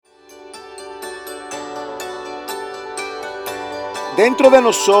Dentro de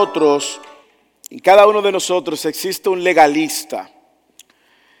nosotros, en cada uno de nosotros existe un legalista.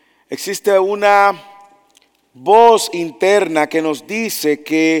 Existe una voz interna que nos dice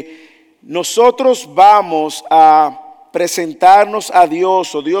que nosotros vamos a presentarnos a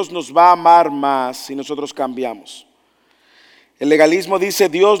Dios o Dios nos va a amar más si nosotros cambiamos. El legalismo dice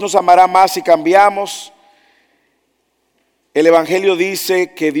Dios nos amará más si cambiamos. El Evangelio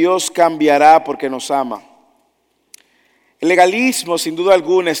dice que Dios cambiará porque nos ama. El legalismo, sin duda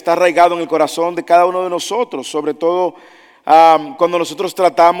alguna, está arraigado en el corazón de cada uno de nosotros, sobre todo cuando nosotros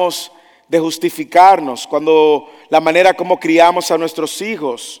tratamos de justificarnos, cuando la manera como criamos a nuestros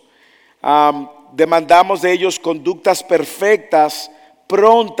hijos, demandamos de ellos conductas perfectas,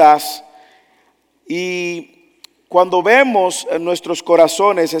 prontas, y cuando vemos en nuestros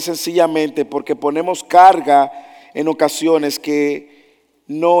corazones es sencillamente porque ponemos carga en ocasiones que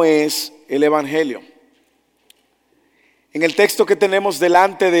no es el Evangelio. En el texto que tenemos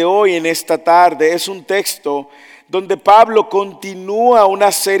delante de hoy en esta tarde es un texto donde Pablo continúa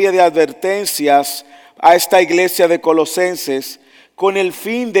una serie de advertencias a esta iglesia de Colosenses con el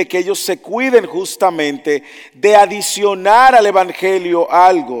fin de que ellos se cuiden justamente de adicionar al Evangelio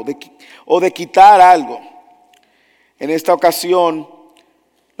algo o de quitar algo. En esta ocasión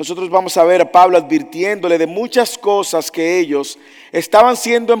nosotros vamos a ver a Pablo advirtiéndole de muchas cosas que ellos estaban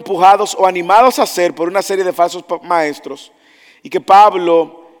siendo empujados o animados a hacer por una serie de falsos maestros y que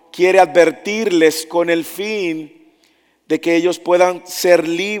Pablo quiere advertirles con el fin de que ellos puedan ser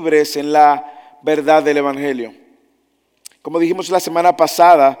libres en la verdad del Evangelio. Como dijimos la semana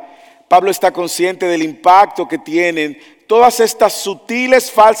pasada, Pablo está consciente del impacto que tienen todas estas sutiles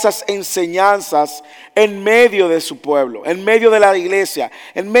falsas enseñanzas en medio de su pueblo, en medio de la iglesia,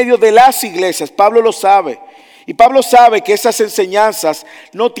 en medio de las iglesias. Pablo lo sabe. Y Pablo sabe que esas enseñanzas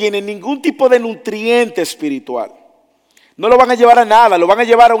no tienen ningún tipo de nutriente espiritual. No lo van a llevar a nada, lo van a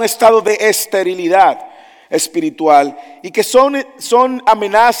llevar a un estado de esterilidad espiritual. Y que son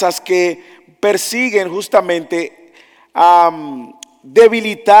amenazas que persiguen justamente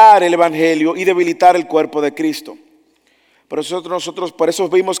debilitar el Evangelio y debilitar el cuerpo de Cristo. Por eso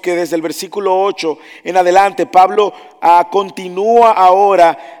vimos que desde el versículo 8 en adelante Pablo continúa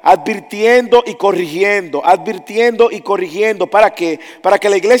ahora advirtiendo y corrigiendo. ¿Para qué? Para que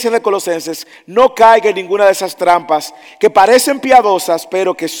la iglesia de Colosenses no caiga en ninguna de esas trampas que parecen piadosas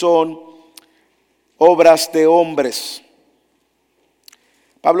pero que son obras de hombres.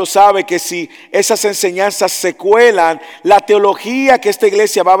 Pablo sabe que si esas enseñanzas se cuelan, la teología que esta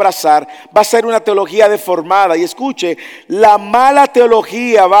iglesia va a abrazar va a ser una teología deformada. Y escuche, la mala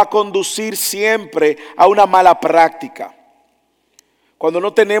teología va a conducir siempre a una mala práctica. Cuando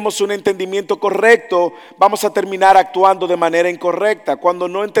no tenemos un entendimiento correcto, vamos a terminar actuando de manera incorrecta. Cuando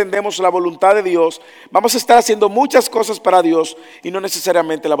no entendemos la voluntad de Dios, vamos a estar haciendo muchas cosas para Dios y no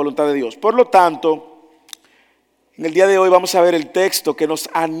necesariamente la voluntad de Dios. Por lo tanto, en el día de hoy vamos a ver el texto que nos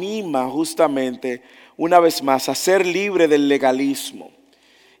anima justamente una vez más a ser libre del legalismo.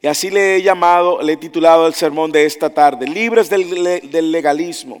 Y así le he titulado el sermón de esta tarde, libres del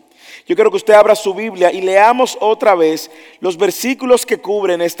legalismo. Yo quiero que usted abra su Biblia y leamos otra vez los versículos que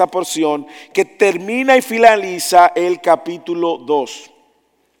cubren esta porción que termina y finaliza el capítulo 2.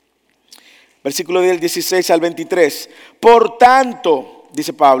 Versículo del 16 al 23. Por tanto,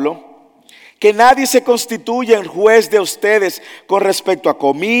 dice Pablo, que nadie se constituya en juez de ustedes con respecto a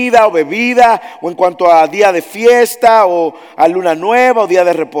comida o bebida o en cuanto a día de fiesta o a luna nueva o día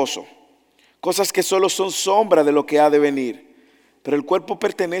de reposo. Cosas que solo son sombra de lo que ha de venir. Pero el cuerpo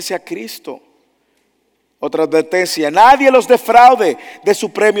pertenece a Cristo. Otra advertencia, nadie los defraude de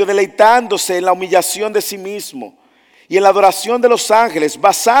su premio deleitándose en la humillación de sí mismo y en la adoración de los ángeles,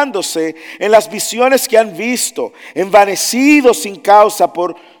 basándose en las visiones que han visto, envanecidos sin causa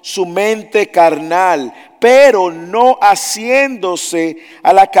por su mente carnal, pero no haciéndose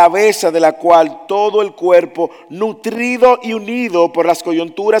a la cabeza de la cual todo el cuerpo, nutrido y unido por las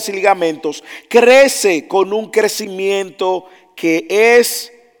coyunturas y ligamentos, crece con un crecimiento que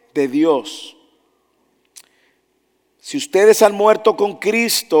es de Dios. Si ustedes han muerto con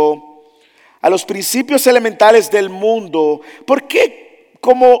Cristo a los principios elementales del mundo, ¿por qué,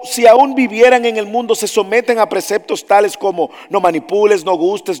 como si aún vivieran en el mundo, se someten a preceptos tales como no manipules, no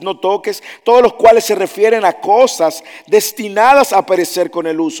gustes, no toques, todos los cuales se refieren a cosas destinadas a perecer con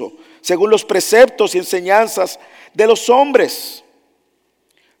el uso, según los preceptos y enseñanzas de los hombres?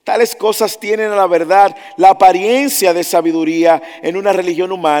 Tales cosas tienen a la verdad la apariencia de sabiduría en una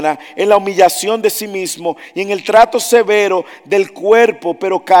religión humana, en la humillación de sí mismo y en el trato severo del cuerpo,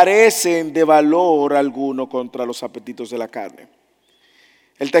 pero carecen de valor alguno contra los apetitos de la carne.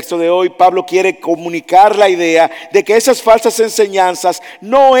 El texto de hoy, Pablo quiere comunicar la idea de que esas falsas enseñanzas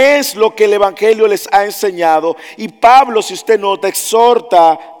no es lo que el Evangelio les ha enseñado. Y Pablo, si usted nota,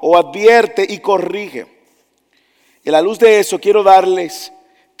 exhorta o advierte y corrige. Y a la luz de eso quiero darles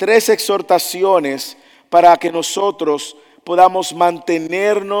 3 exhortaciones para que nosotros podamos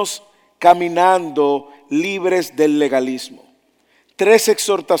mantenernos caminando libres del legalismo. 3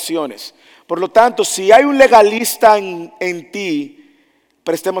 exhortaciones. Por lo tanto, si hay un legalista en ti,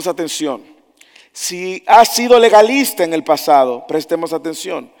 prestemos atención. Si has sido legalista en el pasado, prestemos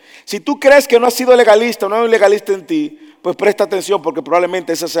atención. Si tú crees que no has sido legalista o no hay un legalista en ti, pues presta atención porque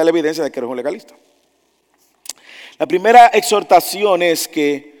probablemente esa sea la evidencia de que eres un legalista. La primera exhortación es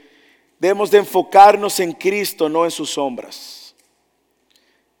que debemos de enfocarnos en Cristo, no en sus sombras.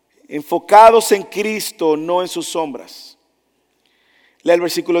 Enfocados en Cristo, no en sus sombras. Lea el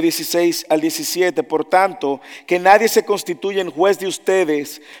versículo 16 al 17. Por tanto, que nadie se constituya en juez de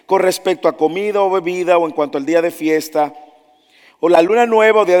ustedes con respecto a comida o bebida o en cuanto al día de fiesta o la luna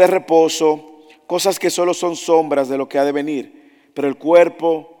nueva o día de reposo, cosas que solo son sombras de lo que ha de venir, pero el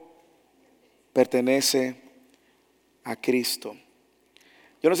cuerpo pertenece a Cristo.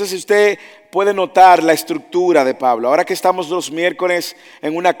 Yo no sé si usted puede notar la estructura de Pablo. Ahora que estamos los miércoles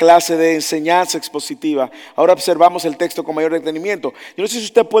en una clase de enseñanza expositiva, ahora observamos el texto con mayor detenimiento. Yo no sé si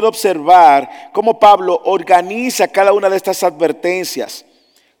usted puede observar cómo Pablo organiza cada una de estas advertencias.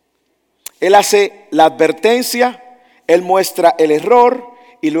 Él hace la advertencia, él muestra el error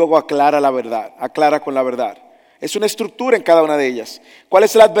y luego aclara la verdad, aclara con la verdad. Es una estructura en cada una de ellas. ¿Cuál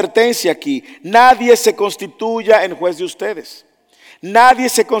es la advertencia aquí? Nadie se constituya en juez de ustedes. Nadie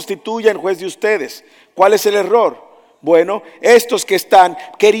se constituya en juez de ustedes. ¿Cuál es el error? Bueno, estos que están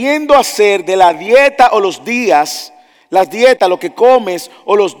queriendo hacer de la dieta o los días, las dietas, lo que comes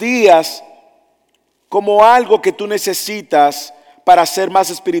o los días, como algo que tú necesitas para ser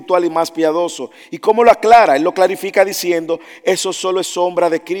más espiritual y más piadoso. ¿Y cómo lo aclara? Él lo clarifica diciendo, eso solo es sombra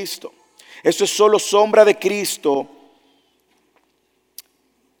de Cristo. Eso es solo sombra de Cristo.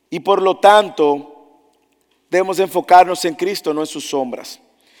 Y por lo tanto, debemos enfocarnos en Cristo, no en sus sombras.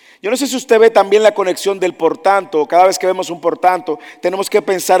 Yo no sé si usted ve también la conexión del por tanto. Cada vez que vemos un por tanto, tenemos que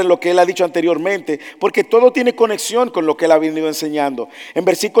pensar en lo que él ha dicho anteriormente, porque todo tiene conexión con lo que él ha venido enseñando. En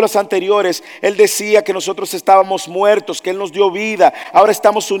versículos anteriores, él decía que nosotros estábamos muertos, que él nos dio vida, ahora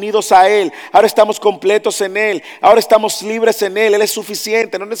estamos unidos a él, ahora estamos completos en él, ahora estamos libres en él, él es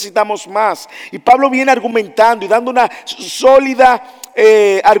suficiente, no necesitamos más. Y Pablo viene argumentando y dando una sólida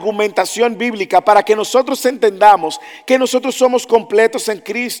argumentación bíblica para que nosotros entendamos que nosotros somos completos en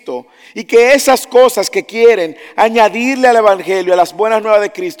Cristo y que esas cosas que quieren añadirle al evangelio, a las buenas nuevas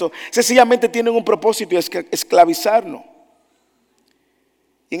de Cristo, sencillamente tienen un propósito, y es esclavizarnos.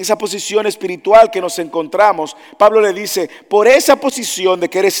 Y en esa posición espiritual que nos encontramos, Pablo le dice, por esa posición de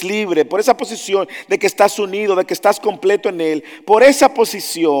que eres libre, por esa posición de que estás unido, de que estás completo en él, por esa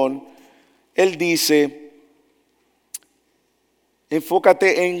posición, él dice,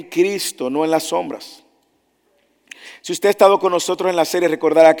 enfócate en Cristo, no en las sombras. Si usted ha estado con nosotros en la serie,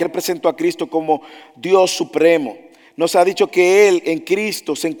 recordará que él presentó a Cristo como Dios supremo. Nos ha dicho que él, en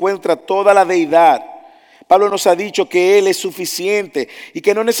Cristo, se encuentra toda la deidad. Pablo nos ha dicho que él es suficiente y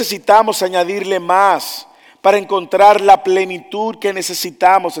que no necesitamos añadirle más para encontrar la plenitud que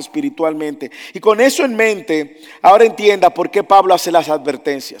necesitamos espiritualmente. Y con eso en mente, ahora entienda por qué Pablo hace las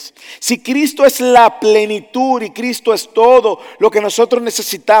advertencias. Si Cristo es la plenitud y Cristo es todo lo que nosotros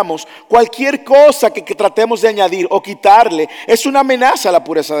necesitamos, cualquier cosa que tratemos de añadir o quitarle es una amenaza a la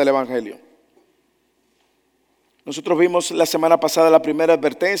pureza del evangelio. Nosotros vimos la semana pasada la primera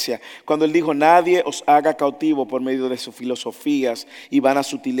advertencia, cuando él dijo, nadie os haga cautivo por medio de sus filosofías y vana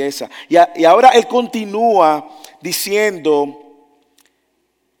sutileza. Y ahora él continúa diciendo,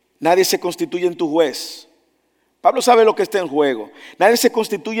 nadie se constituye en tu juez. Pablo sabe lo que está en juego. Nadie se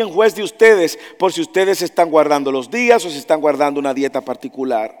constituye en juez de ustedes por si ustedes están guardando los días o si están guardando una dieta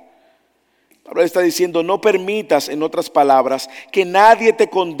particular. Pablo está diciendo, no permitas, en otras palabras, que nadie te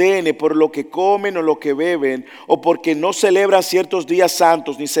condene por lo que comen o lo que beben, o porque no celebran ciertos días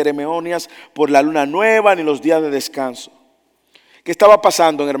santos, ni ceremonias por la luna nueva, ni los días de descanso. ¿Qué estaba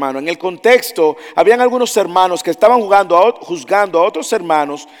pasando, hermano? En el contexto, habían algunos hermanos que estaban juzgando a otros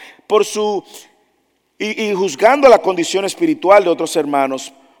hermanos por y juzgando la condición espiritual de otros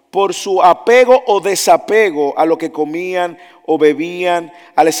hermanos por su apego o desapego a lo que comían o bebían,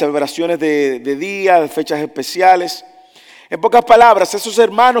 a las celebraciones de días, de fechas especiales. En pocas palabras, esos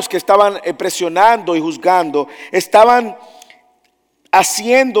hermanos que estaban presionando y juzgando, estaban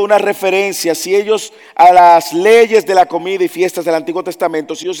haciendo una referencia, si ellos a las leyes de la comida y fiestas del Antiguo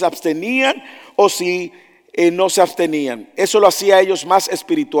Testamento, si ellos se abstenían o si no se abstenían. Eso lo hacía a ellos más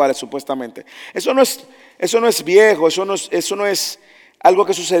espirituales, supuestamente. Eso no es viejo, eso no es algo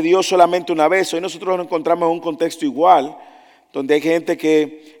que sucedió solamente una vez. Hoy nosotros nos encontramos en un contexto igual, donde hay gente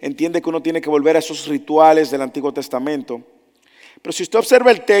que entiende que uno tiene que volver a esos rituales del Antiguo Testamento. Pero si usted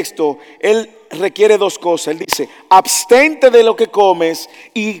observa el texto, él requiere dos cosas. Él dice, abstente de lo que comes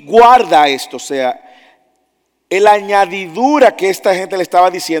y guarda esto. O sea, la añadidura que esta gente le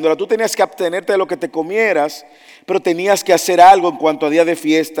estaba diciendo, tú tenías que abstenerte de lo que te comieras, pero tenías que hacer algo en cuanto a día de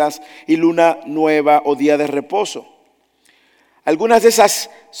fiestas y luna nueva o día de reposo. Algunas de esas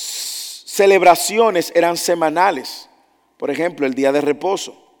celebraciones eran semanales, por ejemplo, el día de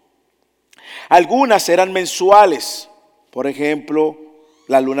reposo. Algunas eran mensuales, por ejemplo,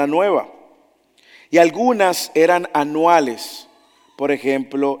 la luna nueva. Y algunas eran anuales, por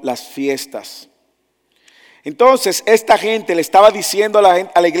ejemplo, las fiestas. Entonces, esta gente le estaba diciendo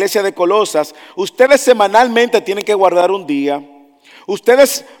a la iglesia de Colosas, ustedes semanalmente tienen que guardar un día,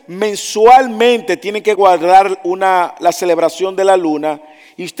 ustedes mensualmente tienen que guardar la celebración de la luna,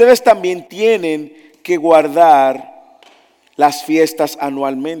 y ustedes también tienen que guardar las fiestas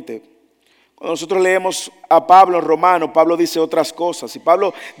anualmente. Cuando nosotros leemos a Pablo en Romanos, Pablo dice otras cosas. Y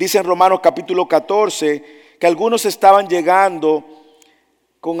Pablo dice en Romanos capítulo 14 que algunos estaban llegando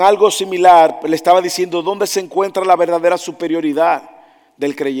con algo similar. Le estaba diciendo dónde se encuentra la verdadera superioridad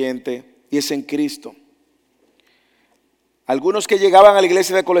del creyente, y es en Cristo. Algunos que llegaban a la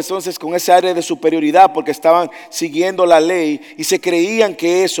iglesia de Colosenses con ese área de superioridad porque estaban siguiendo la ley y se creían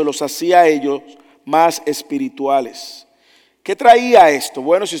que eso los hacía a ellos más espirituales. ¿Qué traía esto?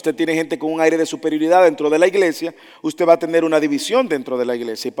 Bueno, si usted tiene gente con un aire de superioridad dentro de la iglesia, usted va a tener una división dentro de la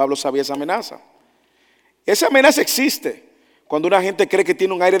iglesia, y Pablo sabía esa amenaza. Esa amenaza existe. Cuando una gente cree que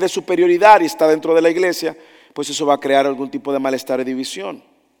tiene un aire de superioridad y está dentro de la iglesia, pues eso va a crear algún tipo de malestar y división.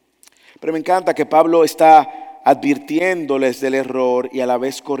 Pero me encanta que Pablo está advirtiéndoles del error y a la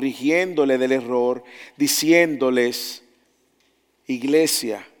vez corrigiéndole del error, diciéndoles,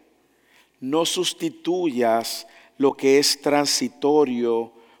 iglesia, no sustituyas lo que es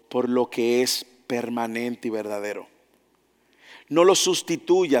transitorio por lo que es permanente y verdadero. No lo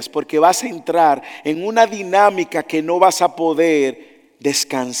sustituyas, porque vas a entrar en una dinámica que no vas a poder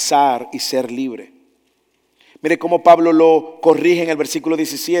descansar y ser libre. Mire cómo Pablo lo corrige en el versículo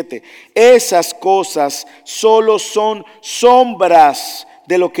 17. Esas cosas solo son sombras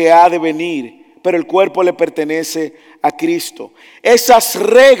de lo que ha de venir, pero el cuerpo le pertenece a Cristo. Esas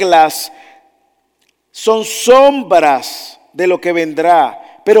reglas son sombras de lo que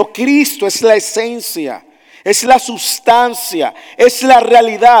vendrá, pero Cristo es la esencia, es la sustancia, es la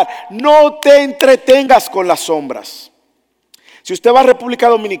realidad. No te entretengas con las sombras. Si usted va a República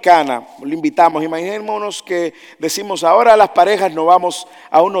Dominicana, lo invitamos, imaginémonos que decimos ahora las parejas nos vamos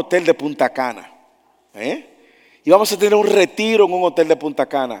a un hotel de Punta Cana, y vamos a tener un retiro en un hotel de Punta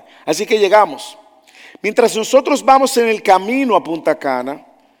Cana. Así que llegamos. Mientras nosotros vamos en el camino a Punta Cana,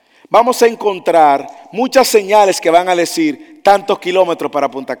 vamos a encontrar muchas señales que van a decir tantos kilómetros para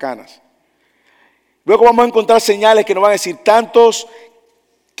Punta Cana. Luego vamos a encontrar señales que nos van a decir tantos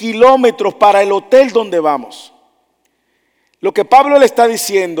kilómetros para el hotel donde vamos. Lo que Pablo le está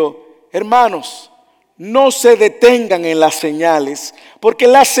diciendo, hermanos, no se detengan en las señales, porque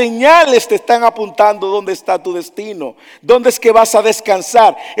las señales te están apuntando dónde está tu destino, dónde es que vas a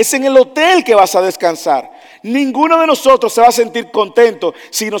descansar. Es en el hotel que vas a descansar. Ninguno de nosotros se va a sentir contento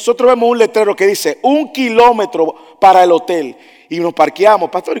si nosotros vemos un letrero que dice 1 kilómetro para el hotel y nos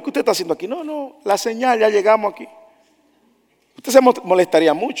parqueamos. Pastor, ¿y qué usted está haciendo aquí? No, la señal, ya llegamos aquí. Usted se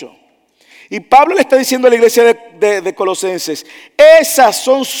molestaría mucho. Y Pablo le está diciendo a la iglesia de Colosenses, esas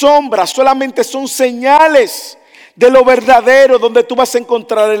son sombras, solamente son señales de lo verdadero, donde tú vas a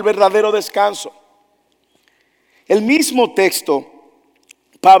encontrar el verdadero descanso. El mismo texto,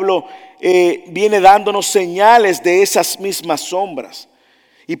 Pablo viene dándonos señales de esas mismas sombras.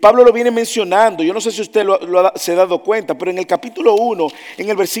 Y Pablo lo viene mencionando. Yo no sé si usted se ha dado cuenta, pero en el capítulo 1, en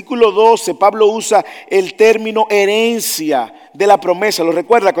el versículo 12, Pablo usa el término herencia de la promesa. ¿Lo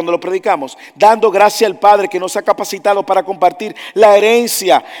recuerda cuando lo predicamos? Dando gracia al Padre que nos ha capacitado para compartir la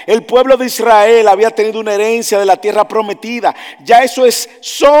herencia. El pueblo de Israel había tenido una herencia de la tierra prometida. Ya eso es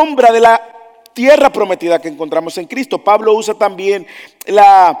sombra de la tierra prometida que encontramos en Cristo. Pablo usa también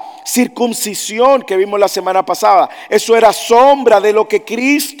la circuncisión que vimos la semana pasada. Eso era sombra de lo que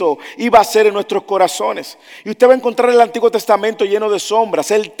Cristo iba a hacer en nuestros corazones. Y usted va a encontrar el Antiguo Testamento lleno de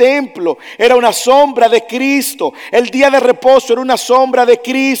sombras. El templo era una sombra de Cristo. El día de reposo era una sombra de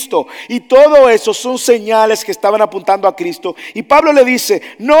Cristo. Y todo eso son señales que estaban apuntando a Cristo. Y Pablo le dice,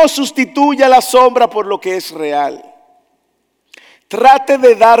 no sustituya la sombra por lo que es real. Trate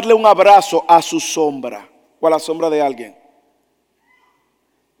de darle un abrazo a su sombra. o a la sombra de alguien.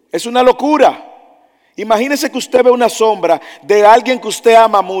 Es una locura. Imagínese que usted ve una sombra de alguien que usted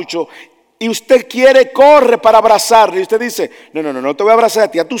ama mucho y usted corre para abrazarle y usted dice, no te voy a abrazar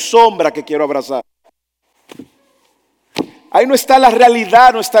a ti, a tu sombra que quiero abrazar. Ahí no está la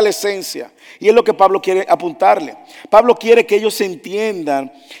realidad, no está la esencia. Y es lo que Pablo quiere apuntarle. Pablo quiere que ellos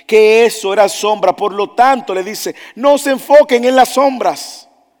entiendan que eso era sombra. Por lo tanto, le dice, no se enfoquen en las sombras.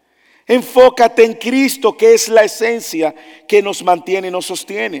 Enfócate en Cristo, que es la esencia que nos mantiene y nos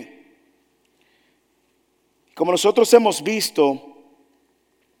sostiene. Como nosotros hemos visto,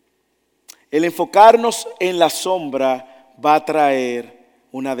 el enfocarnos en la sombra va a traer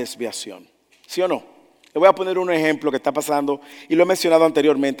una desviación. ¿Sí o no? Le voy a poner un ejemplo que está pasando y lo he mencionado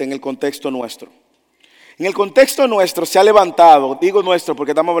anteriormente en el contexto nuestro. En el contexto nuestro se ha levantado, digo nuestro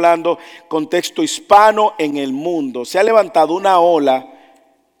porque estamos hablando contexto hispano en el mundo, se ha levantado una ola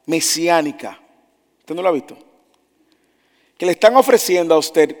mesiánica. ¿Usted no lo ha visto? Que le están ofreciendo a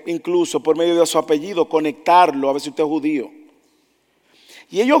usted, incluso por medio de su apellido, conectarlo, a ver si usted es judío.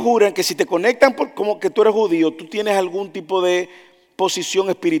 Y ellos juran que si te conectan como que tú eres judío, tú tienes algún tipo de posición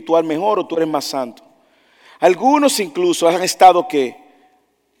espiritual mejor o tú eres más santo. Algunos incluso han estado ¿qué?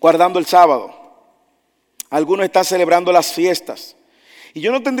 Guardando el sábado. Algunos están celebrando las fiestas. Y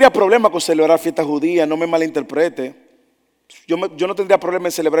yo no tendría problema con celebrar fiestas judías, no me malinterprete. Yo no tendría problema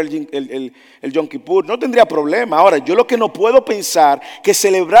en celebrar el Yom Kippur, no tendría problema. Ahora, yo lo que no puedo pensar que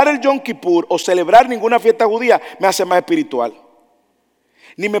celebrar el Yom Kippur o celebrar ninguna fiesta judía me hace más espiritual.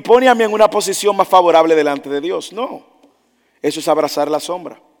 Ni me pone a mí en una posición más favorable delante de Dios, no. Eso es abrazar la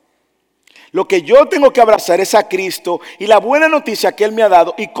sombra. Lo que yo tengo que abrazar es a Cristo y la buena noticia que Él me ha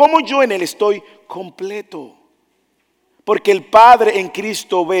dado y cómo yo en Él estoy completo. Porque el Padre en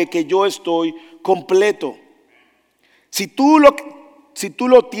Cristo ve que yo estoy completo. Si tú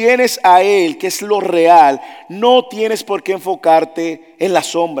lo tienes a Él, que es lo real, no tienes por qué enfocarte en la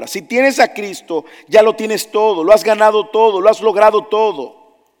sombra. Si tienes a Cristo, ya lo tienes todo, lo has ganado todo, lo has logrado todo.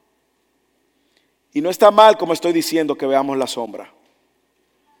 Y no está mal, como estoy diciendo, que veamos la sombra.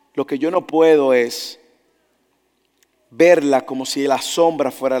 Lo que yo no puedo es verla como si la sombra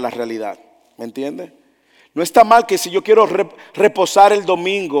fuera la realidad. ¿Me entiende? No está mal que si yo quiero reposar el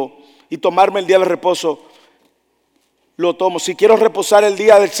domingo y tomarme el día de reposo, lo tomo. Si quiero reposar el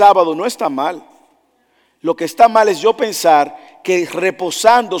día del sábado, no está mal. Lo que está mal es yo pensar que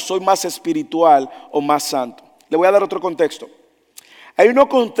reposando soy más espiritual o más santo. Le voy a dar otro contexto. Hay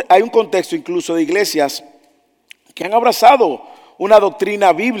un contexto incluso de iglesias que han abrazado una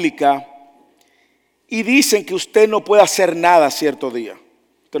doctrina bíblica y dicen que usted no puede hacer nada cierto día.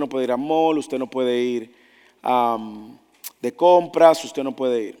 Usted no puede ir al mall, usted no puede ir de compras, usted no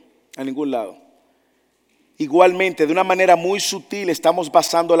puede ir a ningún lado. Igualmente, de una manera muy sutil, estamos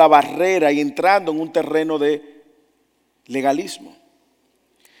pasando la barrera y entrando en un terreno de legalismo.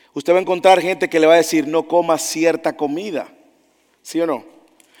 Usted va a encontrar gente que le va a decir no coma cierta comida, ¿sí o no?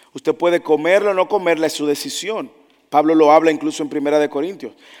 Usted puede comerla o no comerla, es su decisión. Pablo lo habla incluso en 1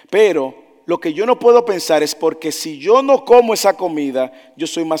 Corintios. Pero lo que yo no puedo pensar es porque si yo no como esa comida, yo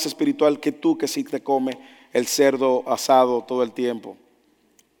soy más espiritual que tú que sí te come el cerdo asado todo el tiempo.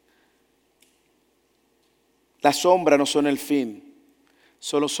 Las sombras no son el fin,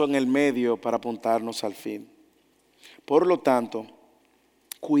 solo son el medio para apuntarnos al fin. Por lo tanto,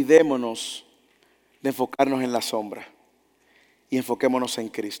 cuidémonos de enfocarnos en la sombra y enfoquémonos en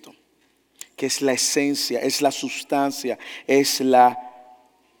Cristo, que es la esencia, es la sustancia, es la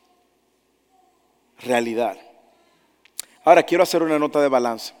realidad. Ahora quiero hacer una nota de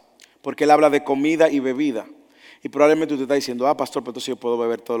balance, porque él habla de comida y bebida. Y probablemente usted está diciendo, pastor, pero entonces yo puedo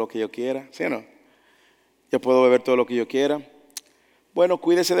beber todo lo que yo quiera, ¿sí o no? Yo puedo beber todo lo que yo quiera. Bueno,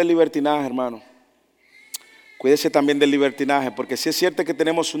 cuídese del libertinaje, hermano. Cuídese también del libertinaje, porque si es cierto que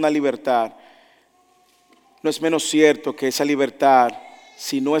tenemos una libertad, no es menos cierto que esa libertad,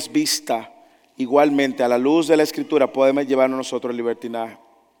 si no es vista igualmente a la luz de la Escritura, podemos llevarnos nosotros al libertinaje.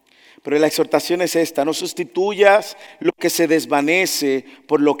 Pero la exhortación es esta: no sustituyas lo que se desvanece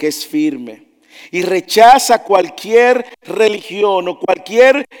por lo que es firme. Y rechaza cualquier religión o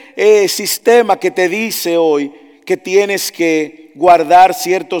cualquier sistema que te dice hoy que tienes que guardar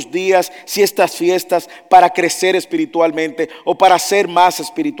ciertos días, ciertas fiestas para crecer espiritualmente o para ser más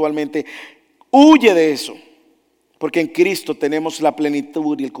espiritualmente. Huye de eso, porque en Cristo tenemos la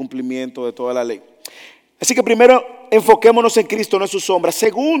plenitud y el cumplimiento de toda la ley. Así que primero, enfoquémonos en Cristo, no en su sombra.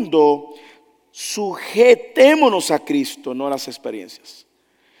 Segundo, sujetémonos a Cristo, no a las experiencias.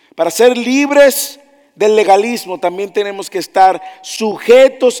 Para ser libres del legalismo también tenemos que estar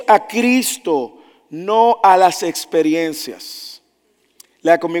sujetos a Cristo, no a las experiencias.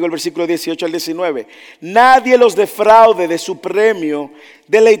 Lea conmigo el versículo 18 al 19. Nadie los defraude de su premio,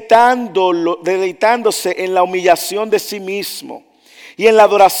 deleitándose en la humillación de sí mismo y en la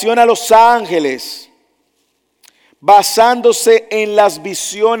adoración a los ángeles, basándose en las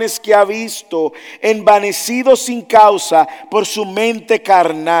visiones que ha visto, envanecido sin causa por su mente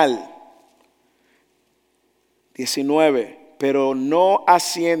carnal. 19. Pero no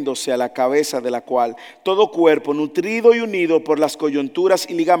haciéndose a la cabeza, de la cual todo cuerpo, nutrido y unido por las coyunturas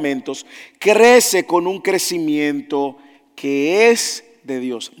y ligamentos, crece con un crecimiento que es de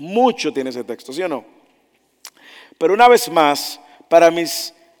Dios. Mucho tiene ese texto, ¿sí o no? Pero una vez más, para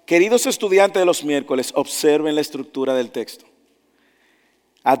mis queridos estudiantes de los miércoles, observen la estructura del texto.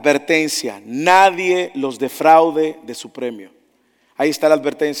 Advertencia: nadie los defraude de su premio. Ahí está la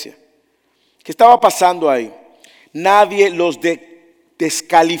advertencia. ¿Qué estaba pasando ahí? Nadie los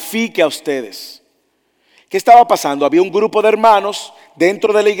descalifique a ustedes. ¿Qué estaba pasando? Había un grupo de hermanos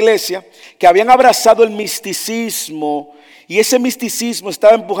dentro de la iglesia que habían abrazado el misticismo, y ese misticismo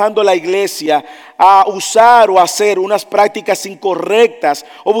estaba empujando a la iglesia a usar o hacer unas prácticas incorrectas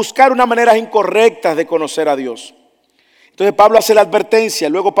o buscar unas maneras incorrectas de conocer a Dios. Entonces Pablo hace la advertencia,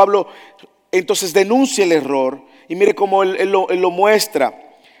 luego Pablo entonces denuncia el error, y mire cómo él lo muestra.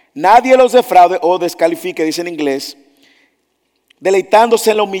 Nadie los defraude o descalifique, dice en inglés, deleitándose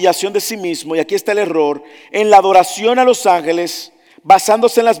en la humillación de sí mismo, y aquí está el error, en la adoración a los ángeles,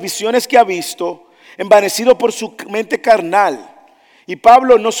 basándose en las visiones que ha visto, envanecido por su mente carnal. Y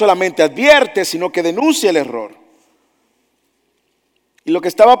Pablo no solamente advierte, sino que denuncia el error. Y lo que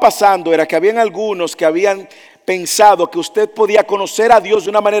estaba pasando era que habían algunos que habían pensado que usted podía conocer a Dios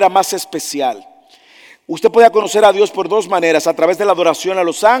de una manera más especial. Usted podía conocer a Dios por dos maneras: a través de la adoración a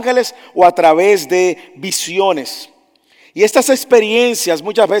los ángeles o a través de visiones. Y estas experiencias,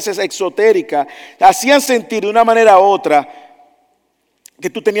 muchas veces exotéricas, hacían sentir de una manera u otra que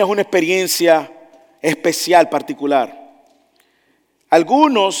tú tenías una experiencia especial, particular.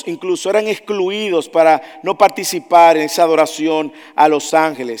 Algunos incluso eran excluidos para no participar en esa adoración a los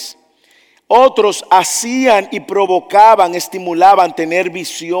ángeles. Otros hacían y provocaban, estimulaban tener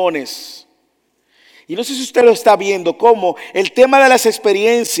visiones. Y no sé si usted lo está viendo, cómo el tema de las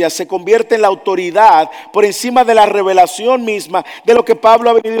experiencias se convierte en la autoridad por encima de la revelación misma de lo que Pablo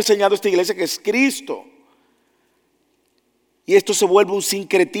ha venido enseñando a esta iglesia, que es Cristo. Y esto se vuelve un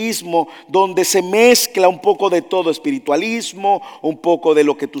sincretismo donde se mezcla un poco de todo: espiritualismo, un poco de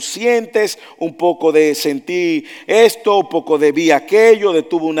lo que tú sientes, un poco de sentí esto, un poco de vi aquello, de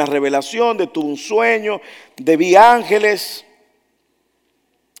tuve una revelación, de tuve un sueño, de vi ángeles.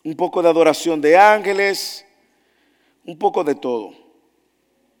 Un poco de adoración de ángeles, un poco de todo.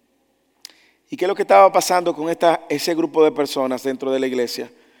 ¿Y qué es lo que estaba pasando con ese grupo de personas dentro de la iglesia?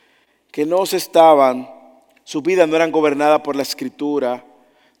 Que sus vidas no eran gobernadas por la Escritura,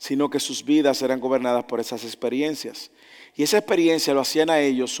 sino que sus vidas eran gobernadas por esas experiencias. Y esa experiencia lo hacían a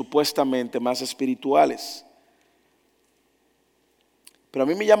ellos supuestamente más espirituales. Pero a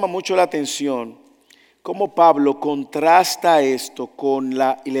mí me llama mucho la atención cómo Pablo contrasta esto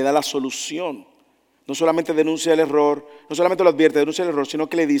y le da la solución. No solamente denuncia el error, no solamente lo advierte, denuncia el error, sino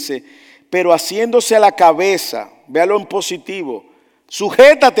que le dice: pero haciéndose a la cabeza, véalo en positivo,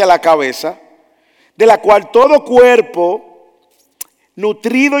 sujétate a la cabeza, de la cual todo cuerpo,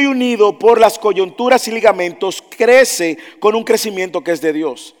 nutrido y unido por las coyunturas y ligamentos, crece con un crecimiento que es de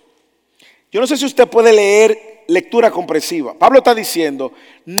Dios. Yo no sé si usted puede leer lectura comprensiva. Pablo está diciendo: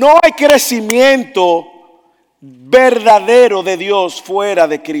 no hay crecimiento verdadero de Dios fuera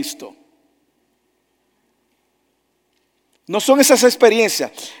de Cristo. No son esas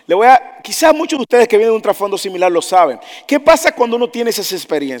experiencias. Quizás muchos de ustedes que vienen de un trasfondo similar lo saben. ¿Qué pasa cuando uno tiene esas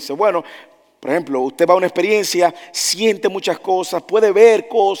experiencias? Bueno, por ejemplo, usted va a una experiencia, siente muchas cosas, puede ver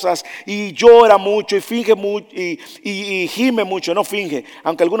cosas y llora mucho y finge mucho y gime mucho, no finge,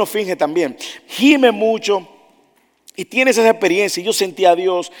 aunque algunos fingen también. Gime mucho. Y tienes esa experiencia: y yo sentí a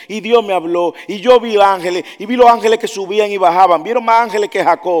Dios, y Dios me habló, y yo vi ángeles, y vi los ángeles que subían y bajaban, vieron más ángeles que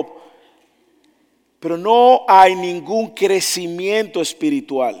Jacob. Pero no hay ningún crecimiento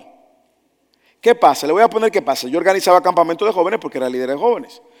espiritual. ¿Qué pasa? Le voy a poner qué pasa. Yo organizaba campamentos de jóvenes porque era líder de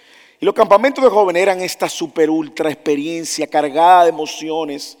jóvenes. Y los campamentos de jóvenes eran esta super ultra experiencia cargada de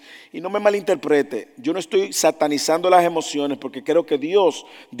emociones. Y no me malinterprete, yo no estoy satanizando las emociones porque creo que Dios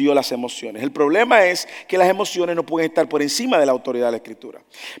dio las emociones. El problema es que las emociones no pueden estar por encima de la autoridad de la Escritura.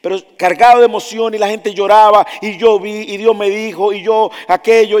 Pero cargado de emoción, y la gente lloraba, y yo vi, y Dios me dijo, y yo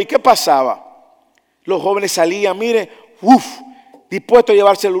aquello. ¿Y qué pasaba? Los jóvenes salían, mire, dispuestos a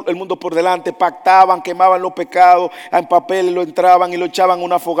llevarse el mundo por delante, pactaban, quemaban los pecados en papeles, lo entraban y lo echaban a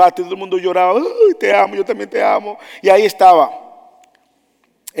una fogata y todo el mundo lloraba: ¡ay, te amo, yo también te amo! Y ahí estaba.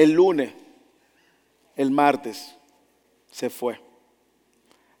 El lunes, el martes, se fue.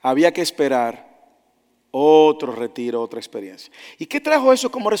 Había que esperar otro retiro, otra experiencia. ¿Y qué trajo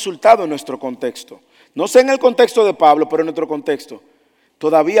eso como resultado en nuestro contexto? No sé en el contexto de Pablo, pero en nuestro contexto.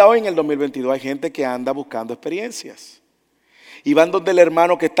 Todavía hoy en el 2022 hay gente que anda buscando experiencias. Y van donde el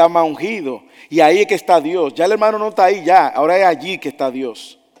hermano que está más ungido. Y ahí es que está Dios. Ya el hermano no está ahí ya. Ahora es allí que está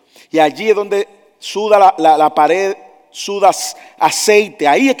Dios. Y allí es donde suda la pared, sudas aceite.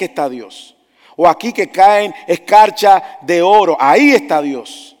 Ahí es que está Dios. O aquí que caen escarcha de oro. Ahí está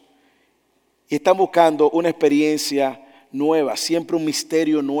Dios. Y están buscando una experiencia nueva. Siempre un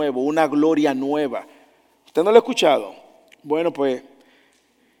misterio nuevo. Una gloria nueva. ¿Usted no lo ha escuchado? Bueno, pues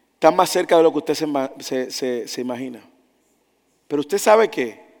está más cerca de lo que usted se imagina. Pero usted sabe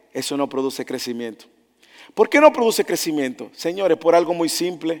que eso no produce crecimiento. ¿Por qué no produce crecimiento? Señores, por algo muy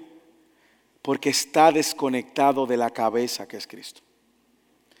simple. Porque está desconectado de la cabeza que es Cristo.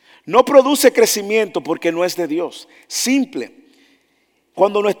 No produce crecimiento porque no es de Dios. Simple.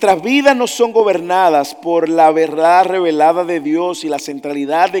 Cuando nuestras vidas no son gobernadas por la verdad revelada de Dios y la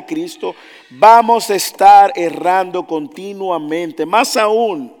centralidad de Cristo, vamos a estar errando continuamente. Más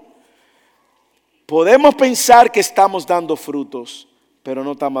aún, podemos pensar que estamos dando frutos, pero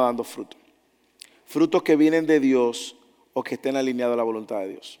no estamos dando frutos. Frutos que vienen de Dios o que estén alineados a la voluntad de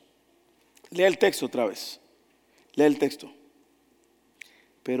Dios. Lea el texto otra vez. Lea el texto.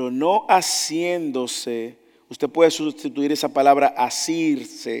 Pero no haciéndose, usted puede sustituir esa palabra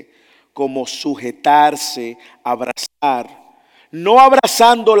asirse como sujetarse, abrazar. No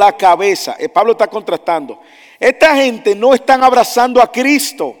abrazando la cabeza. Pablo está contrastando. Esta gente no están abrazando a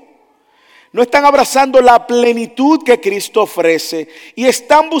Cristo. No están abrazando la plenitud que Cristo ofrece y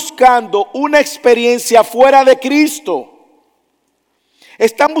están buscando una experiencia fuera de Cristo.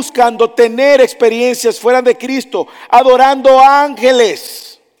 Están buscando tener experiencias fuera de Cristo, adorando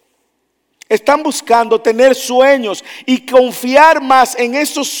ángeles. Están buscando tener sueños y confiar más en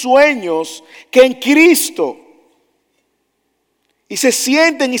esos sueños que en Cristo. Y se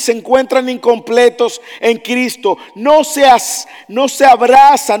sienten y se encuentran incompletos en Cristo. No se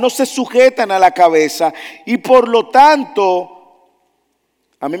abrazan, no se sujetan a la cabeza. Y por lo tanto,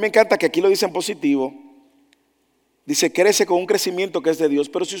 a mí me encanta que aquí lo dice en positivo. Dice, crece con un crecimiento que es de Dios.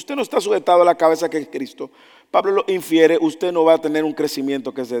 Pero si usted no está sujetado a la cabeza que es Cristo, Pablo lo infiere, usted no va a tener un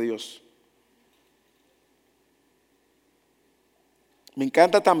crecimiento que es de Dios. Me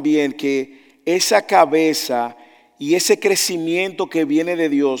encanta también que esa cabeza y ese crecimiento que viene de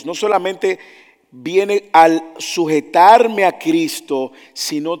Dios, no solamente viene al sujetarme a Cristo,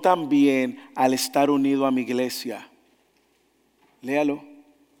 sino también al estar unido a mi iglesia. Léalo.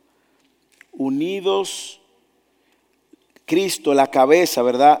 Unidos, Cristo, la cabeza,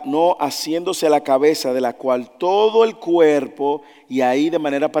 ¿verdad? No haciéndose la cabeza de la cual todo el cuerpo, y ahí de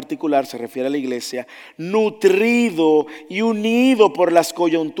manera particular se refiere a la iglesia, nutrido y unido por las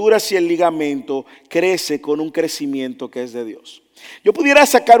coyunturas y el ligamento, crece con un crecimiento que es de Dios. Yo pudiera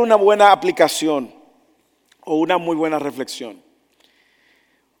sacar una buena aplicación o una muy buena reflexión.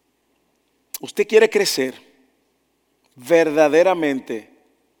 Usted quiere crecer verdaderamente,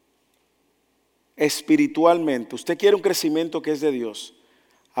 espiritualmente, usted quiere un crecimiento que es de Dios,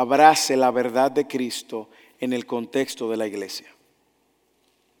 abrace la verdad de Cristo en el contexto de la iglesia.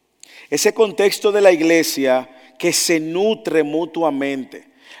 Ese contexto de la iglesia que se nutre mutuamente,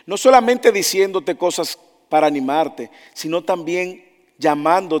 no solamente diciéndote cosas para animarte, sino también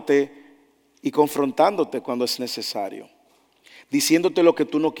llamándote y confrontándote cuando es necesario. Diciéndote lo que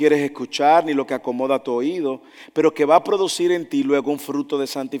tú no quieres escuchar ni lo que acomoda tu oído, pero que va a producir en ti luego un fruto de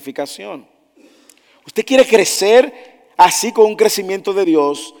santificación. Usted quiere crecer así con un crecimiento de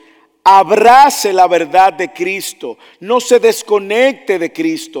Dios, abrace la verdad de Cristo, no se desconecte de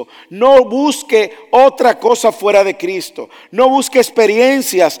Cristo, no busque otra cosa fuera de Cristo, no busque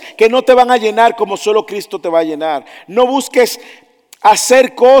experiencias que no te van a llenar como solo Cristo te va a llenar, no busques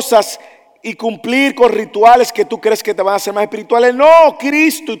hacer cosas y cumplir con rituales que tú crees que te van a hacer más espirituales. No,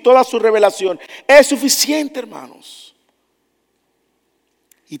 Cristo y toda su revelación es suficiente, hermanos.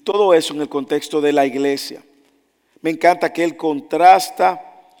 Y todo eso en el contexto de la iglesia. Me encanta que él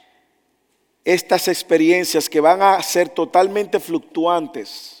contrasta estas experiencias que van a ser totalmente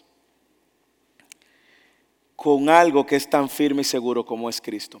fluctuantes con algo que es tan firme y seguro como es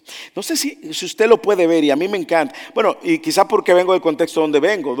Cristo. No sé si usted lo puede ver, y a mí me encanta. Bueno, y quizás porque vengo del contexto donde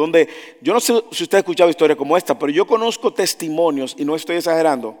vengo, donde yo no sé si usted ha escuchado historias como esta, pero yo conozco testimonios, y no estoy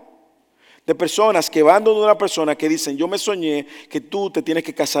exagerando, de personas que van donde una persona que dicen, yo me soñé que tú te tienes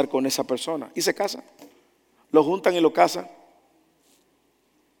que casar con esa persona. Y se casan. Lo juntan y lo casan.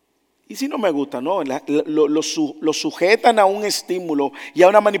 ¿Y si no me gusta? No, lo sujetan a un estímulo y a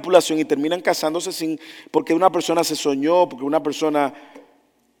una manipulación y terminan casándose porque una persona se soñó, porque una persona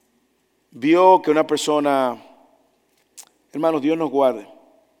vio que una persona... Hermanos, Dios nos guarde.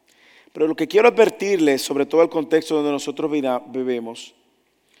 Pero lo que quiero advertirles, sobre todo el contexto donde nosotros vivimos,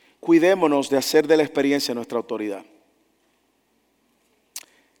 cuidémonos de hacer de la experiencia nuestra autoridad.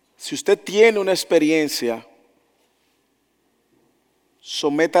 Si usted tiene una experiencia,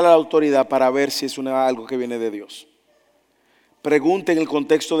 sométala a la autoridad para ver si es algo que viene de Dios. Pregunte en el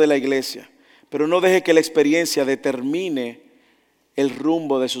contexto de la iglesia, pero no deje que la experiencia determine el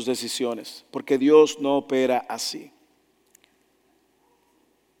rumbo de sus decisiones, porque Dios no opera así.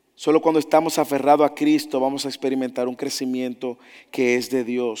 Solo cuando estamos aferrados a Cristo vamos a experimentar un crecimiento que es de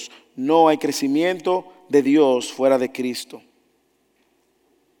Dios. No hay crecimiento de Dios fuera de Cristo.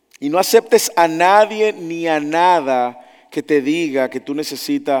 Y no aceptes a nadie ni a nada que te diga que tú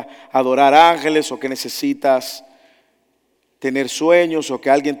necesitas adorar ángeles o que necesitas tener sueños o que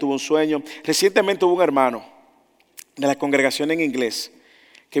alguien tuvo un sueño. Recientemente hubo un hermano de la congregación en inglés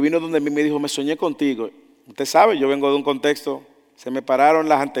que vino donde mí y me dijo, me soñé contigo. Usted sabe, yo vengo de un contexto, se me pararon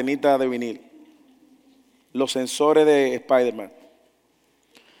las antenitas de vinil, los sensores de Spider-Man.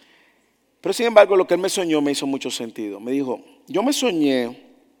 Pero sin embargo, lo que él me soñó me hizo mucho sentido. Me dijo, yo me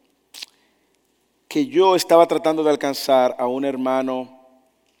soñé que yo estaba tratando de alcanzar a un hermano,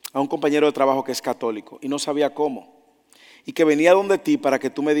 a un compañero de trabajo que es católico y no sabía cómo. Y que venía donde ti para que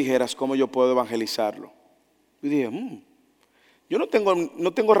tú me dijeras cómo yo puedo evangelizarlo. Y dije, yo no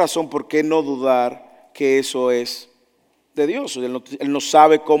tengo razón por qué no dudar que eso es de Dios. Él no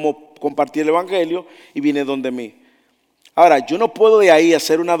sabe cómo compartir el evangelio y viene donde mí. Ahora, yo no puedo de ahí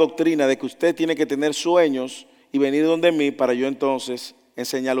hacer una doctrina de que usted tiene que tener sueños y venir donde mí para yo entonces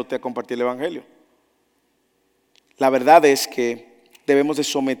enseñarle a usted a compartir el evangelio. La verdad es que debemos de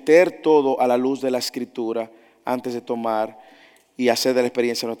someter todo a la luz de la Escritura antes de tomar y hacer de la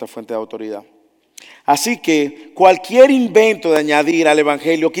experiencia nuestra fuente de autoridad. Así que cualquier invento de añadir al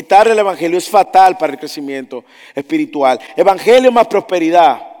evangelio, quitarle el evangelio es fatal para el crecimiento espiritual. Evangelio más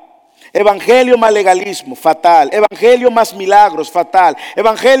prosperidad, evangelio más legalismo, fatal. Evangelio más milagros, fatal.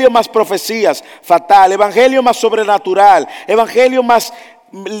 Evangelio más profecías, fatal. Evangelio más sobrenatural, evangelio más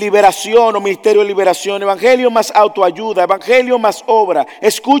liberación o ministerio de liberación, evangelio más autoayuda, evangelio más obra.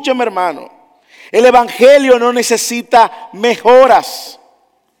 Escúcheme, hermano, el evangelio no necesita mejoras.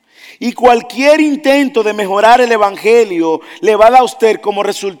 Y cualquier intento de mejorar el evangelio le va a dar a usted como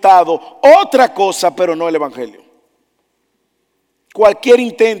resultado otra cosa, pero no el evangelio. Cualquier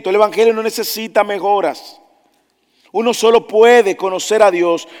intento, el evangelio no necesita mejoras. Uno solo puede conocer a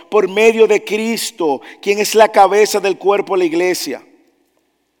Dios por medio de Cristo, quien es la cabeza del cuerpo de la iglesia.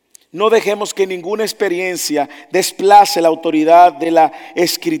 No dejemos que ninguna experiencia desplace la autoridad de la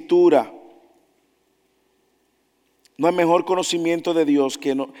Escritura. No hay mejor conocimiento de Dios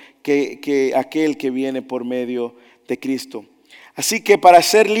que aquel que viene por medio de Cristo. Así que para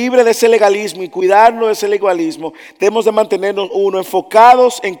ser libre de ese legalismo y cuidarnos de ese legalismo, debemos de mantenernos, uno,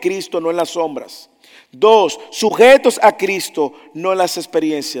 enfocados en Cristo, no en las sombras. Dos, sujetos a Cristo, no en las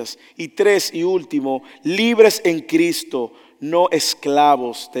experiencias. Y tres, y último, libres en Cristo, no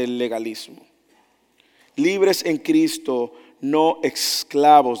esclavos del legalismo. Libres en Cristo, no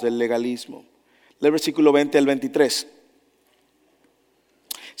esclavos del legalismo. Lee el versículo 20 al 23.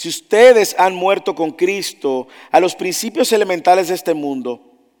 Si ustedes han muerto con Cristo a los principios elementales de este mundo,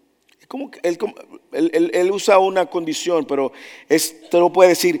 él usa una condición, pero esto lo puede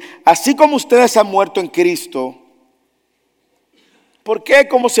decir, así como ustedes han muerto en Cristo, ¿por qué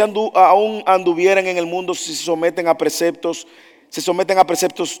como si aún anduvieran en el mundo si se someten a preceptos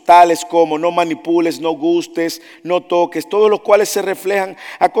tales como no manipules, no gustes, no toques, todos los cuales se reflejan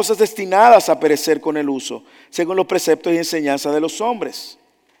a cosas destinadas a perecer con el uso, según los preceptos y enseñanzas de los hombres?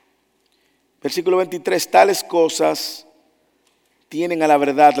 Versículo 23, tales cosas tienen a la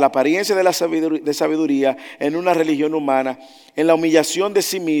verdad la apariencia de sabiduría en una religión humana, en la humillación de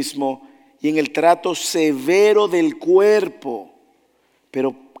sí mismo y en el trato severo del cuerpo,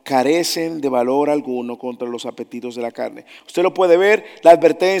 pero carecen de valor alguno contra los apetitos de la carne. Usted lo puede ver, la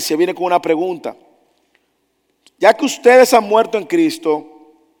advertencia viene con una pregunta. Ya que ustedes han muerto en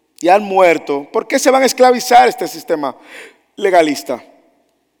Cristo y han muerto, ¿por qué se van a esclavizar este sistema legalista?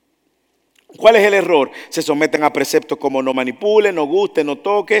 ¿Cuál es el error? Se someten a preceptos como no manipule, no guste, no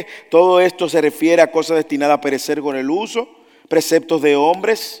toque. Todo esto se refiere a cosas destinadas a perecer con el uso, preceptos de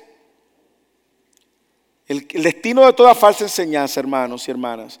hombres. El destino de toda falsa enseñanza, hermanos y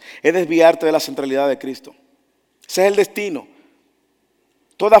hermanas, es desviarte de la centralidad de Cristo. Ese es el destino.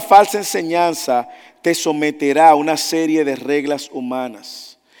 Toda falsa enseñanza te someterá a una serie de reglas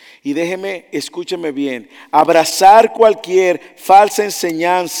humanas. Y escúcheme bien, abrazar cualquier falsa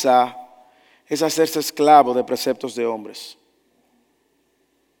enseñanza es hacerse esclavo de preceptos de hombres.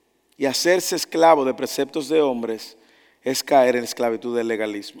 Y hacerse esclavo de preceptos de hombres es caer en esclavitud del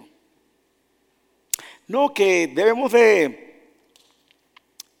legalismo. No, que debemos de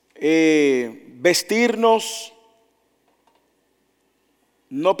vestirnos,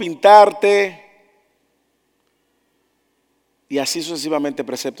 no pintarte y así sucesivamente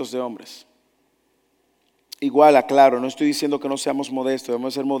preceptos de hombres. Igual, aclaro, no estoy diciendo que no seamos modestos,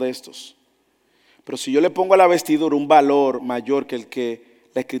 debemos ser modestos. Pero si yo le pongo a la vestidura un valor mayor que el que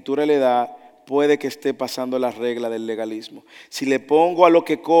la Escritura le da, puede que esté pasando la regla del legalismo. Si le pongo a lo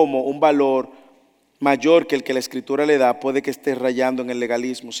que como un valor mayor que el que la Escritura le da, puede que esté rayando en el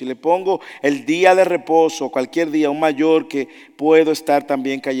legalismo. Si le pongo el día de reposo, cualquier día, un mayor, que puedo estar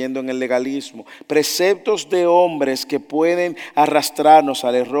también cayendo en el legalismo. Preceptos de hombres que pueden arrastrarnos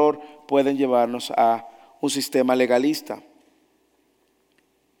al error, pueden llevarnos a un sistema legalista.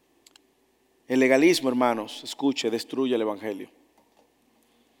 El legalismo, hermanos, escuche, destruye el evangelio.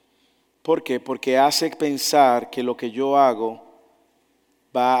 ¿Por qué? Porque hace pensar que lo que yo hago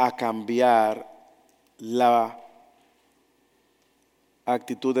va a cambiar la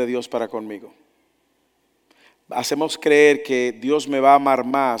actitud de Dios para conmigo. Hacemos creer que Dios me va a amar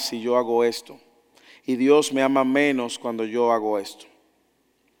más si yo hago esto, y Dios me ama menos cuando yo hago esto.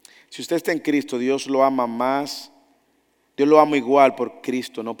 Si usted está en Cristo, Dios lo ama más, Dios lo ama igual por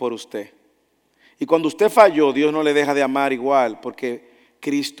Cristo, no por usted. Y cuando usted falló, Dios no le deja de amar igual porque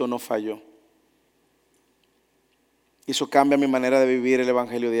Cristo no falló. Y eso cambia mi manera de vivir el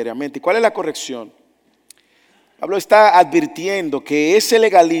evangelio diariamente. ¿Y cuál es la corrección? Pablo está advirtiendo que ese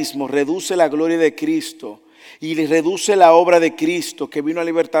legalismo reduce la gloria de Cristo y reduce la obra de Cristo, que vino a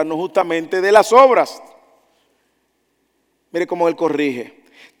libertarnos justamente de las obras. Mire cómo él corrige.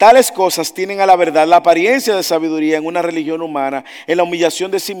 Tales cosas tienen a la verdad la apariencia de sabiduría en una religión humana, en la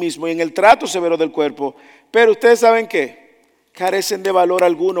humillación de sí mismo y en el trato severo del cuerpo. Pero ustedes saben qué, carecen de valor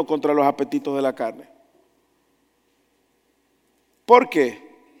alguno contra los apetitos de la carne. ¿Por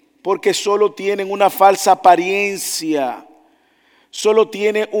qué? Porque solo tienen una falsa apariencia. Solo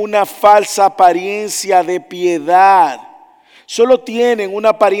tienen una falsa apariencia de piedad. Solo tienen una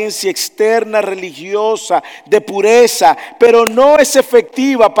apariencia externa religiosa de pureza, pero no es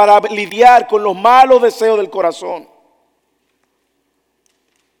efectiva para lidiar con los malos deseos del corazón,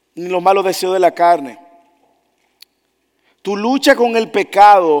 ni los malos deseos de la carne. Tu lucha con el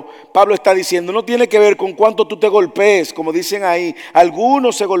pecado, Pablo está diciendo, no tiene que ver con cuánto tú te golpees, como dicen ahí.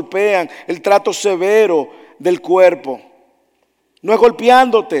 Algunos se golpean, el trato severo del cuerpo. No es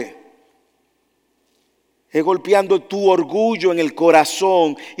golpeándote, es golpeando tu orgullo en el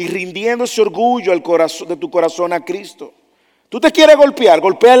corazón y rindiendo ese orgullo de tu corazón a Cristo. Tú te quieres golpear,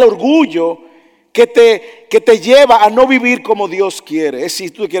 golpea el orgullo que te lleva a no vivir como Dios quiere. Es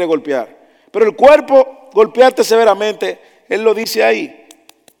si tú te quieres golpear. Pero el cuerpo, golpearte severamente, él lo dice ahí,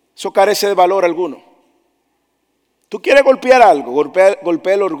 eso carece de valor alguno. Tú quieres golpear algo,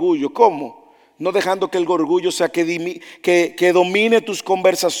 golpea el orgullo. ¿Cómo? No dejando que el orgullo sea que domine tus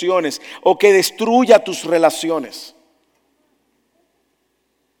conversaciones o que destruya tus relaciones.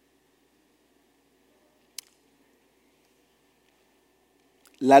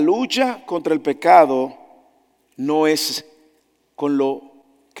 La lucha contra el pecado no es con lo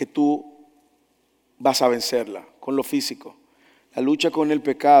que tú vas a vencerla, con lo físico. La lucha con el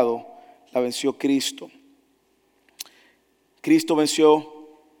pecado la venció Cristo. Cristo venció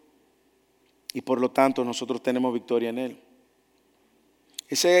y por lo tanto nosotros tenemos victoria en Él.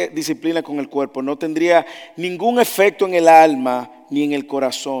 Esa disciplina con el cuerpo no tendría ningún efecto en el alma ni en el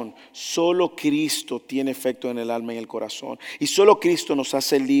corazón. Solo Cristo tiene efecto en el alma y en el corazón. Y solo Cristo nos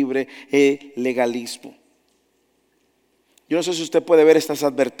hace libre el legalismo. Yo no sé si usted puede ver estas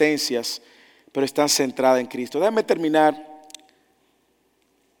advertencias, pero están centradas en Cristo. Déjame terminar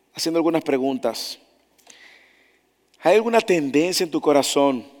haciendo algunas preguntas. ¿Hay alguna tendencia en tu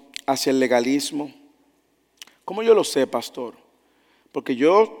corazón hacia el legalismo? ¿Cómo yo lo sé, pastor? Porque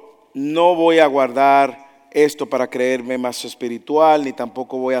yo no voy a guardar esto para creerme más espiritual, ni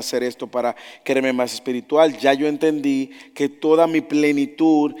tampoco voy a hacer esto para creerme más espiritual. Ya yo entendí que toda mi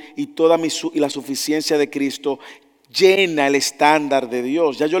plenitud y la suficiencia de Cristo llena el estándar de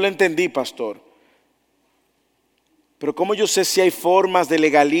Dios. Ya yo lo entendí, pastor. Pero ¿cómo yo sé si hay formas de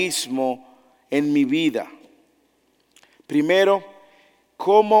legalismo en mi vida? Primero,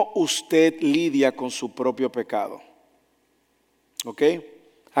 ¿cómo usted lidia con su propio pecado? ¿Ok?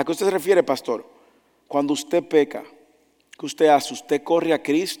 ¿A qué usted se refiere, pastor? Cuando usted peca, ¿qué usted hace? ¿Usted corre a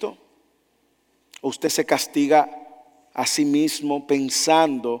Cristo? ¿O usted se castiga a sí mismo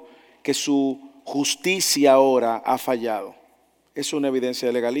pensando que su justicia ahora ha fallado. Es una evidencia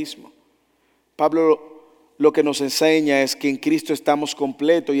de legalismo. Pablo lo que nos enseña es que en Cristo estamos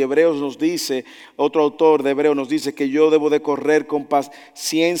completos, y Hebreos nos dice, otro autor de Hebreos nos dice que yo debo de correr con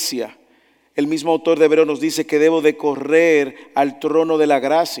paciencia. El mismo autor de Hebreos nos dice que debo de correr al trono de la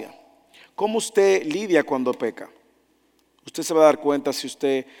gracia. ¿Cómo usted lidia cuando peca? Usted se va a dar cuenta si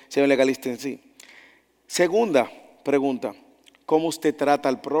usted es un legalista en sí. Segunda pregunta, ¿cómo usted trata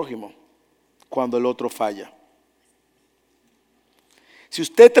al prójimo cuando el otro falla? Si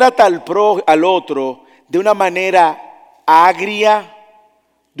usted trata al otro de una manera agria,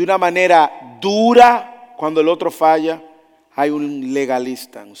 de una manera dura, cuando el otro falla, hay un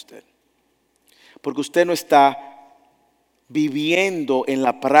legalista en usted. Porque usted no está viviendo en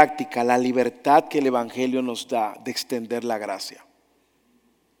la práctica la libertad que el Evangelio nos da de extender la gracia.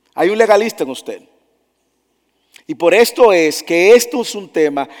 Hay un legalista en usted. Y por esto es que esto es un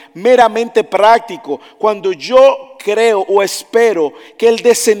tema meramente práctico. Cuando yo creo o espero que el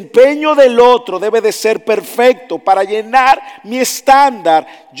desempeño del otro debe de ser perfecto para llenar mi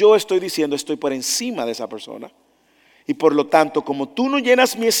estándar, yo estoy diciendo estoy por encima de esa persona. Y por lo tanto, como tú no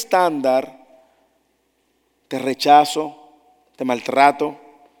llenas mi estándar, te rechazo, te maltrato,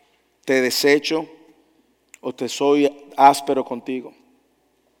 te desecho o te soy áspero contigo.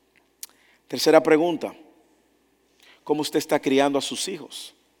 Tercera pregunta. ¿Cómo usted está criando a sus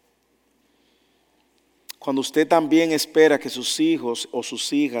hijos? Cuando usted también espera que sus hijos o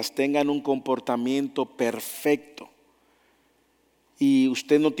sus hijas tengan un comportamiento perfecto y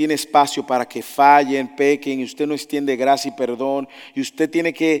usted no tiene espacio para que fallen, pequen, y usted no extiende gracia y perdón, y usted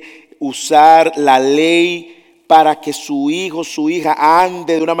tiene que usar la ley para que su hijo, su hija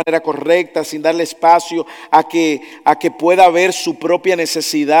ande de una manera correcta sin darle espacio a que pueda ver su propia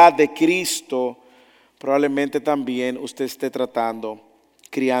necesidad de Cristo, probablemente también usted esté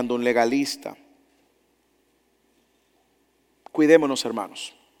criando un legalista. Cuidémonos,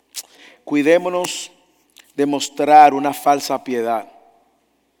 hermanos. Cuidémonos de mostrar una falsa piedad.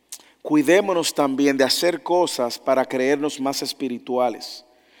 Cuidémonos también de hacer cosas para creernos más espirituales.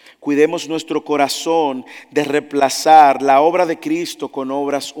 Cuidemos nuestro corazón de reemplazar la obra de Cristo con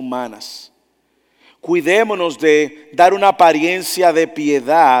obras humanas. Cuidémonos de dar una apariencia de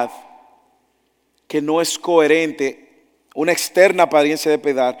piedad que no es coherente, una externa apariencia de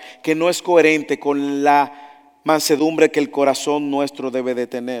piedad que no es coherente con la mansedumbre que el corazón nuestro debe de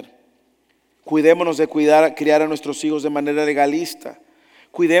tener. Cuidémonos de criar a nuestros hijos de manera legalista.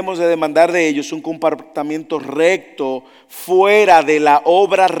 Cuidemos de demandar de ellos un comportamiento recto fuera de la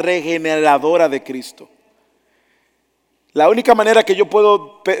obra regeneradora de Cristo. La única manera que yo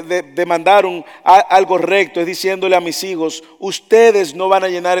puedo demandar algo recto es diciéndole a mis hijos, ustedes no van a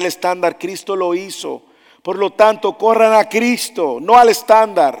llenar el estándar, Cristo lo hizo. Por lo tanto, corran a Cristo, no al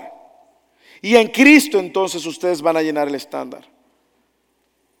estándar. Y en Cristo entonces ustedes van a llenar el estándar.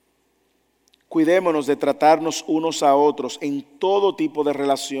 Cuidémonos de tratarnos unos a otros en todo tipo de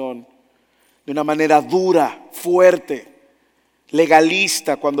relación, de una manera dura, fuerte,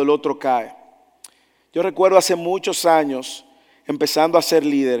 legalista cuando el otro cae. Yo recuerdo hace muchos años, empezando a ser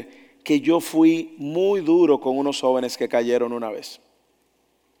líder, que yo fui muy duro con unos jóvenes que cayeron una vez.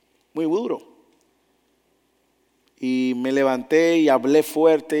 Muy duro. Y me levanté y hablé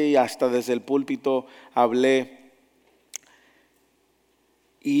fuerte y hasta desde el púlpito hablé.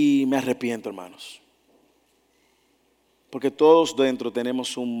 Y me arrepiento, hermanos. Porque todos dentro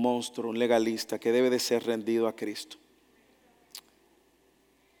tenemos un monstruo, un legalista que debe de ser rendido a Cristo.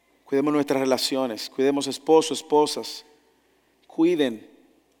 Cuidemos nuestras relaciones, cuidemos esposos, esposas, cuídense.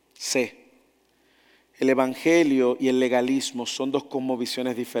 El evangelio y el legalismo son dos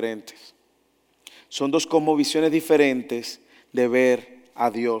cosmovisiones diferentes. Son dos cosmovisiones diferentes de ver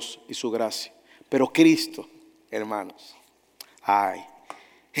a Dios y su gracia. Pero Cristo, hermanos,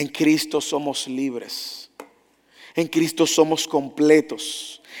 en Cristo somos libres. En Cristo somos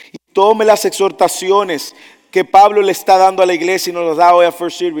completos. Y tome las exhortaciones que Pablo le está dando a la iglesia y nos las da hoy a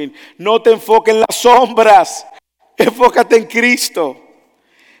First Irving. No te enfoques en las sombras, enfócate en Cristo.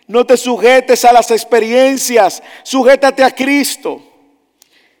 No te sujetes a las experiencias, sujétate a Cristo.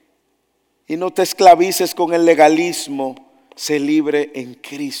 Y no te esclavices con el legalismo, sé libre en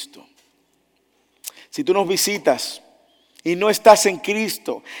Cristo. Si tú nos visitas y no estás en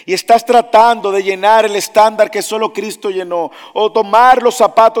Cristo y estás tratando de llenar el estándar que solo Cristo llenó o tomar los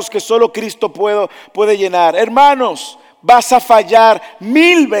zapatos que solo Cristo puede llenar, hermanos, vas a fallar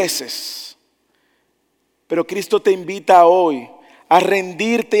 1000 veces. Pero Cristo te invita hoy a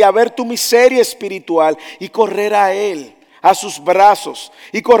rendirte y a ver tu miseria espiritual y correr a Él, a sus brazos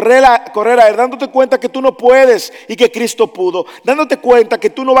y correr a Él, dándote cuenta que tú no puedes y que Cristo pudo, dándote cuenta que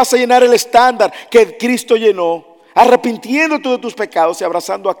tú no vas a llenar el estándar que Cristo llenó, arrepintiéndote de tus pecados y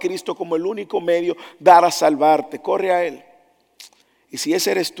abrazando a Cristo como el único medio para salvarte. Corre a Él. Y si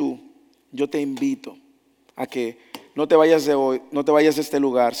ese eres tú, yo te invito a que no te vayas de hoy, no te vayas de este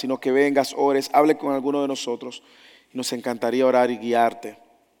lugar, sino que vengas, ores, hable con alguno de nosotros. Y nos encantaría orar y guiarte.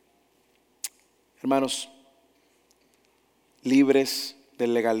 Hermanos, libres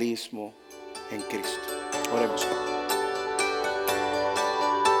del legalismo en Cristo. Oremos.